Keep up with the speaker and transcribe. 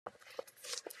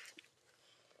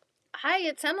Hi,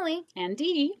 it's Emily. And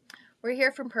Dee. We're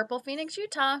here from Purple Phoenix,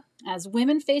 Utah. As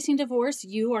women facing divorce,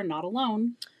 you are not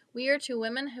alone. We are two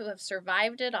women who have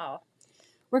survived it all.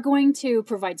 We're going to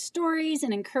provide stories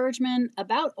and encouragement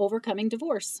about overcoming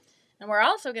divorce. And we're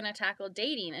also going to tackle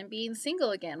dating and being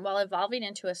single again while evolving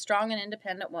into a strong and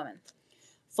independent woman.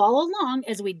 Follow along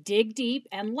as we dig deep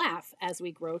and laugh as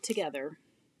we grow together.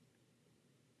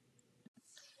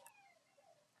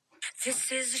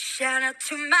 This is a shout out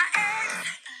to my ex.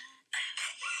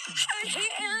 Heard he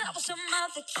in love with some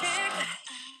other chick.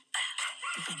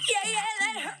 Yeah,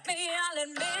 that hurt me, I'll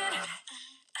admit.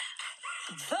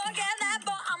 Forget that,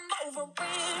 but I'm over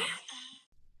it.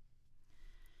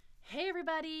 Hey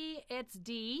everybody, it's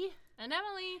Dee And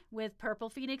Emily with Purple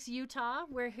Phoenix, Utah.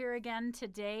 We're here again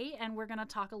today, and we're going to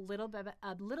talk a little bit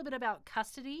about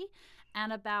custody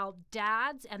and about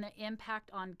dads and the impact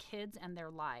on kids and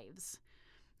their lives.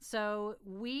 So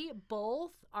we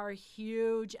both are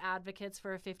huge advocates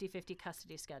for a 50-50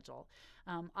 custody schedule.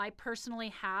 I personally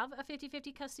have a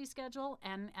 50-50 custody schedule.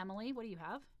 And Emily, what do you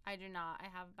have? I do not.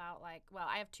 I have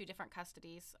I have two different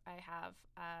custodies. I have,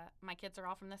 my kids are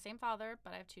all from the same father,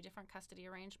 but I have two different custody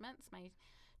arrangements. My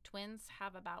twins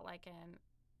have about like an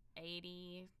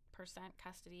 80%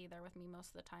 custody. They're with me most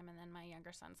of the time. And then my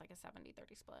younger son's like a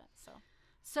 70-30 split.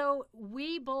 So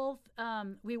we both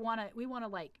we want to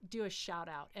like do a shout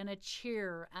out and a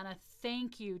cheer and a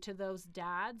thank you to those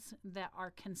dads that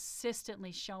are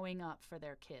consistently showing up for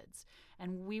their kids.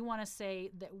 And we want to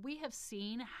say that we have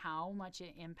seen how much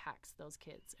it impacts those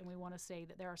kids, and we want to say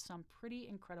that there are some pretty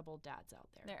incredible dads out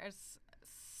there.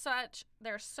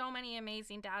 There are so many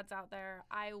amazing dads out there.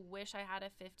 I wish I had a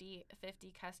 50-50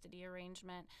 custody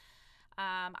arrangement.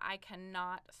 I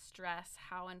cannot stress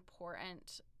how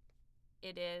important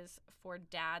it is for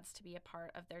dads to be a part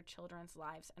of their children's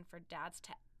lives and for dads to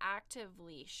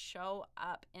actively show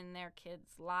up in their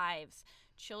kids' lives.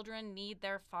 Children need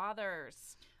their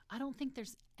fathers. I don't think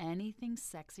there's anything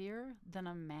sexier than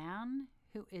a man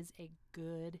who is a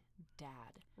good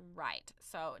dad. Right.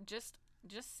 So just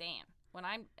saying,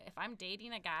 if I'm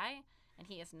dating a guy and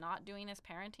he is not doing his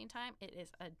parenting time, it is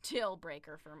a deal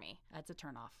breaker for me. That's a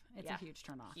turnoff. It's a huge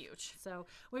turnoff. Huge. So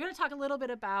we're going to talk a little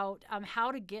bit about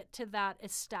how to get to that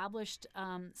established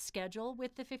schedule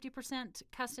with the 50%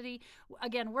 custody.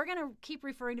 Again, we're going to keep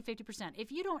referring to 50%.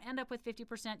 If you don't end up with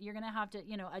 50%, you're going to have to,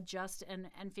 adjust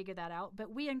and figure that out.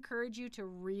 But we encourage you to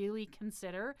really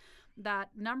consider that,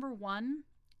 number one,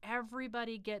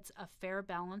 everybody gets a fair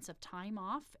balance of time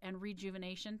off and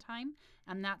rejuvenation time,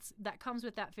 and that comes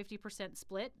with that 50%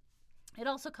 split. It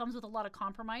also comes with a lot of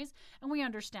compromise, and we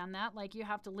understand that. Like, you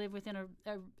have to live within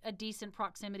a decent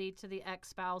proximity to the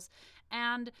ex-spouse,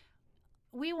 and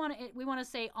we want to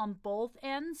say on both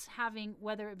ends, having,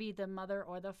 whether it be the mother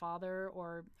or the father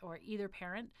or either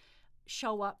parent,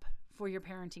 show up for your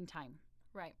parenting time.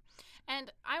 Right.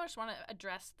 And I just want to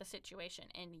address the situation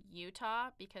in Utah,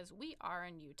 because we are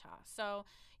in Utah. So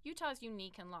Utah is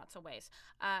unique in lots of ways,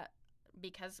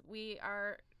 because we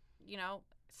are,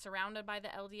 surrounded by the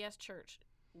LDS church.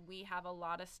 We have a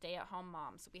lot of stay-at-home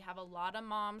moms. We have a lot of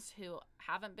moms who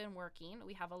haven't been working.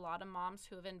 We have a lot of moms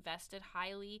who have invested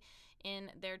highly in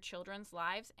their children's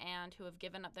lives and who have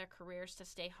given up their careers to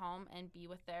stay home and be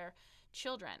with their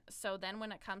children. So then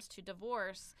when it comes to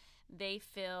divorce, they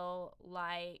feel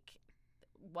like,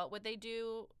 what would they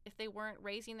do if they weren't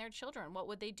raising their children? What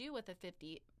would they do with a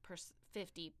 50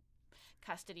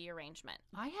 custody arrangement?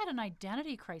 I had an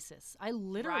identity crisis. I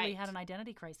literally had an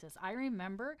identity crisis. I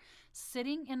remember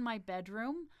sitting in my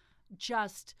bedroom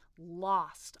just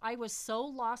lost. I was so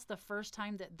lost the first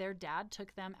time that their dad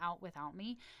took them out without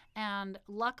me. And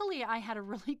luckily I had a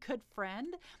really good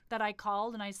friend that I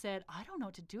called and I said, I don't know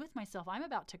what to do with myself. I'm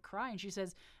about to cry. And she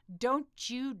says, don't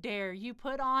you dare. You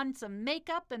put on some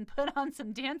makeup and put on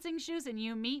some dancing shoes and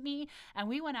you meet me. And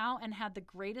we went out and had the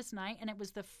greatest night. And it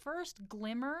was the first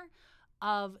glimmer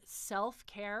of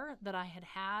self-care that I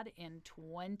had in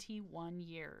 21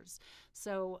 years.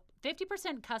 So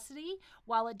 50% custody,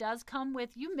 while it does come with,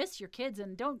 you miss your kids,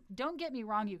 and don't get me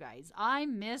wrong, you guys. I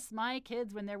miss my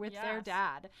kids when they're with their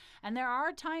dad. And there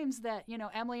are times that,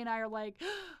 Emily and I are like,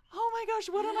 oh my gosh,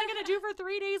 what am I going to do for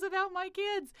 3 days without my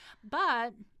kids?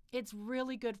 But it's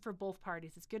really good for both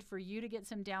parties. It's good for you to get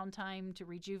some downtime, to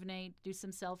rejuvenate, do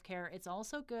some self-care. It's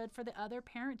also good for the other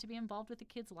parent to be involved with the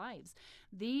kids' lives.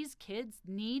 These kids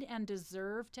need and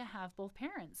deserve to have both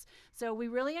parents. So we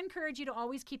really encourage you to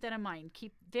always keep that in mind.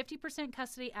 Keep 50%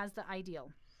 custody as the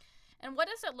ideal. And what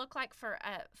does it look like for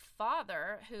a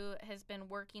father who has been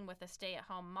working with a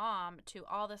stay-at-home mom to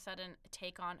all of a sudden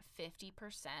take on 50%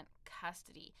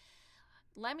 custody?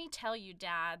 let me tell you,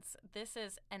 dads, this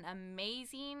is an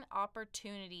amazing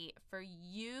opportunity for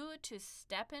you to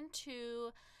step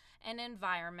into an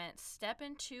environment, step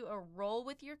into a role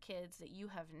with your kids that you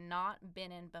have not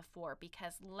been in before,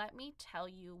 because let me tell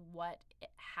you what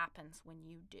happens when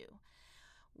you do.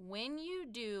 When you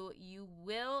do, you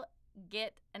will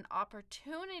get an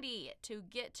opportunity to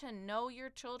get to know your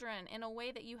children in a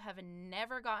way that you have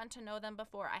never gotten to know them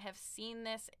before. I have seen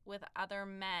this with other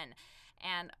men,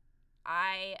 and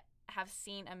I have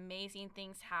seen amazing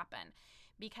things happen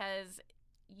because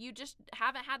you just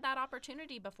haven't had that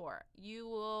opportunity before. You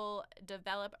will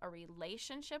develop a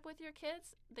relationship with your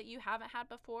kids that you haven't had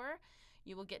before.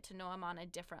 You will get to know them on a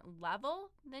different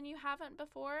level than you haven't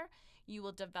before. You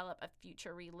will develop a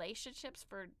future relationships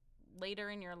for later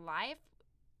in your life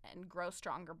and grow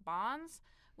stronger bonds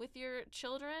with your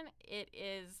children. It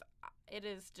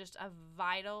is just a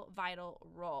vital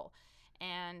role.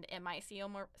 And it might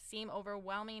seem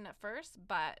overwhelming at first,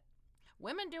 but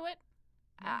women do it.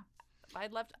 Yeah.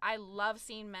 I love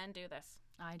seeing men do this.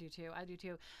 I do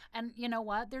too. And you know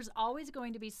what? There's always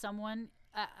going to be someone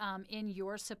in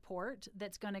your support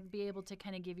that's going to be able to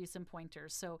kind of give you some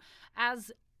pointers. So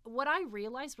as what I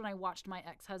realized when I watched my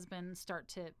ex-husband start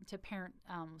to parent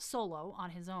solo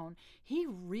on his own, he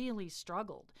really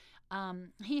struggled.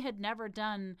 He had never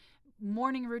done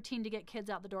morning routine to get kids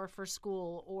out the door for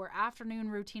school, or afternoon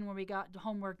routine when we got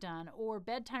homework done, or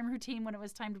bedtime routine when it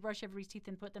was time to brush everybody's teeth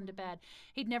and put them to bed.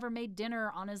 He'd never made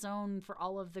dinner on his own for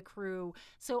all of the crew.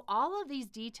 So all of these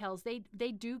details, they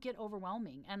do get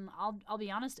overwhelming. And I'll be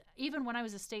honest, even when I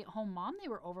was a stay-at-home mom, they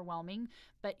were overwhelming,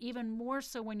 but even more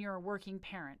so when you're a working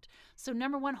parent. So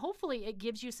number one, hopefully it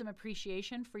gives you some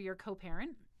appreciation for your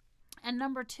co-parent. And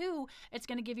number two, it's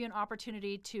going to give you an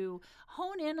opportunity to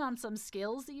hone in on some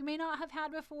skills that you may not have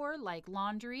had before, like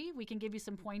laundry. We can give you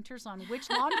some pointers on which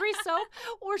laundry soap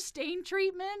or stain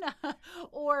treatment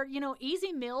or,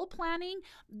 easy meal planning,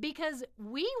 because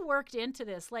we worked into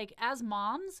this. Like as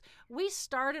moms, we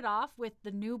started off with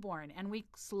the newborn and we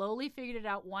slowly figured it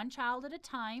out one child at a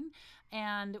time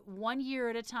and 1 year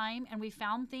at a time, and we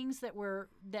found things that were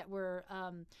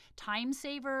time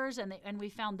savers, and we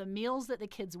found the meals that the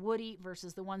kids would eat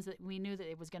versus the ones that we knew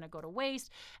that it was going to go to waste.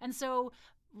 And so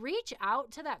reach out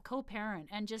to that co-parent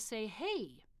and just say,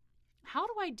 hey, how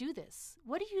do I do this?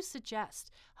 What do you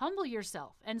suggest? Humble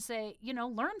yourself and say,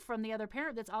 learn from the other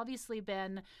parent that's obviously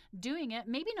been doing it.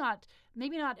 Maybe not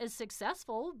as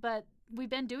successful, but we've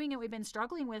been doing it. We've been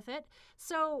struggling with it.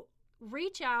 So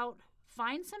reach out.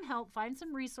 Find some help, find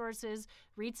some resources,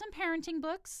 read some parenting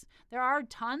books. There are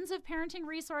tons of parenting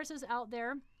resources out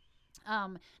there,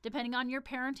 depending on your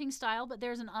parenting style, but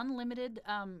there's an unlimited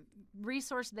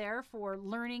resource there for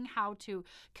learning how to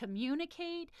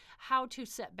communicate, how to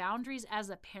set boundaries as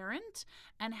a parent,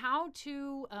 and how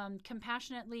to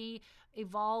compassionately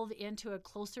evolve into a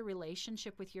closer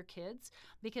relationship with your kids,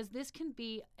 because this can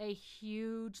be a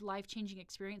huge life-changing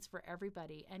experience for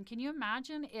everybody. And can you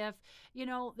imagine if,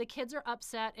 the kids are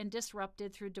upset and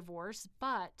disrupted through divorce,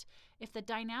 but if the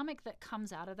dynamic that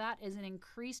comes out of that is an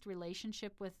increased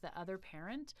relationship with the other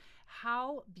parent,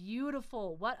 how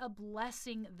beautiful, what a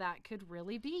blessing that could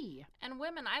really be. And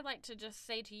women, I'd like to just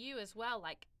say to you as well,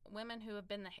 like women who have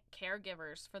been the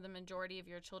caregivers for the majority of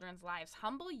your children's lives,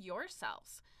 humble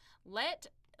yourselves. Let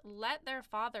their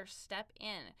father step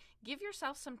in. Give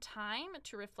yourself some time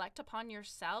to reflect upon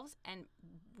yourselves and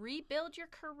rebuild your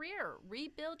career,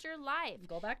 rebuild your life.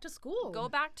 Go back to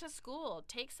school.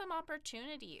 Take some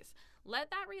opportunities.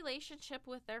 Let that relationship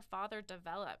with their father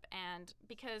develop, and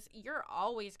because you're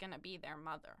always going to be their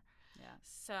mother. Yeah.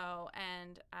 So,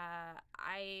 and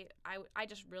I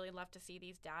just really love to see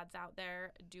these dads out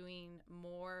there doing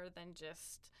more than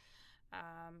just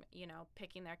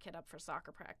picking their kid up for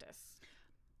soccer practice.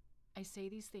 I say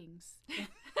these things.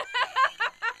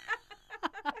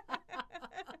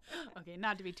 Okay,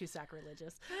 not to be too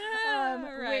sacrilegious.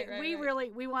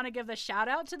 We want to give the shout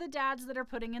out to the dads that are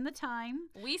putting in the time.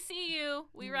 We see you.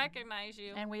 We recognize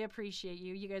you. And we appreciate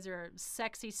you. You guys are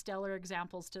sexy, stellar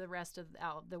examples to the rest of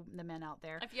the men out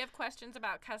there. If you have questions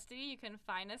about custody, you can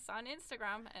find us on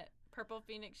Instagram at Purple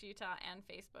Phoenix, Utah, and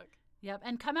Facebook. Yep,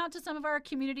 and come out to some of our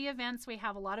community events. We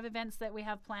have a lot of events that we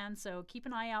have planned, so keep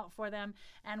an eye out for them.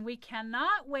 And we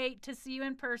cannot wait to see you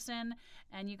in person,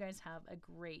 and you guys have a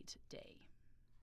great day.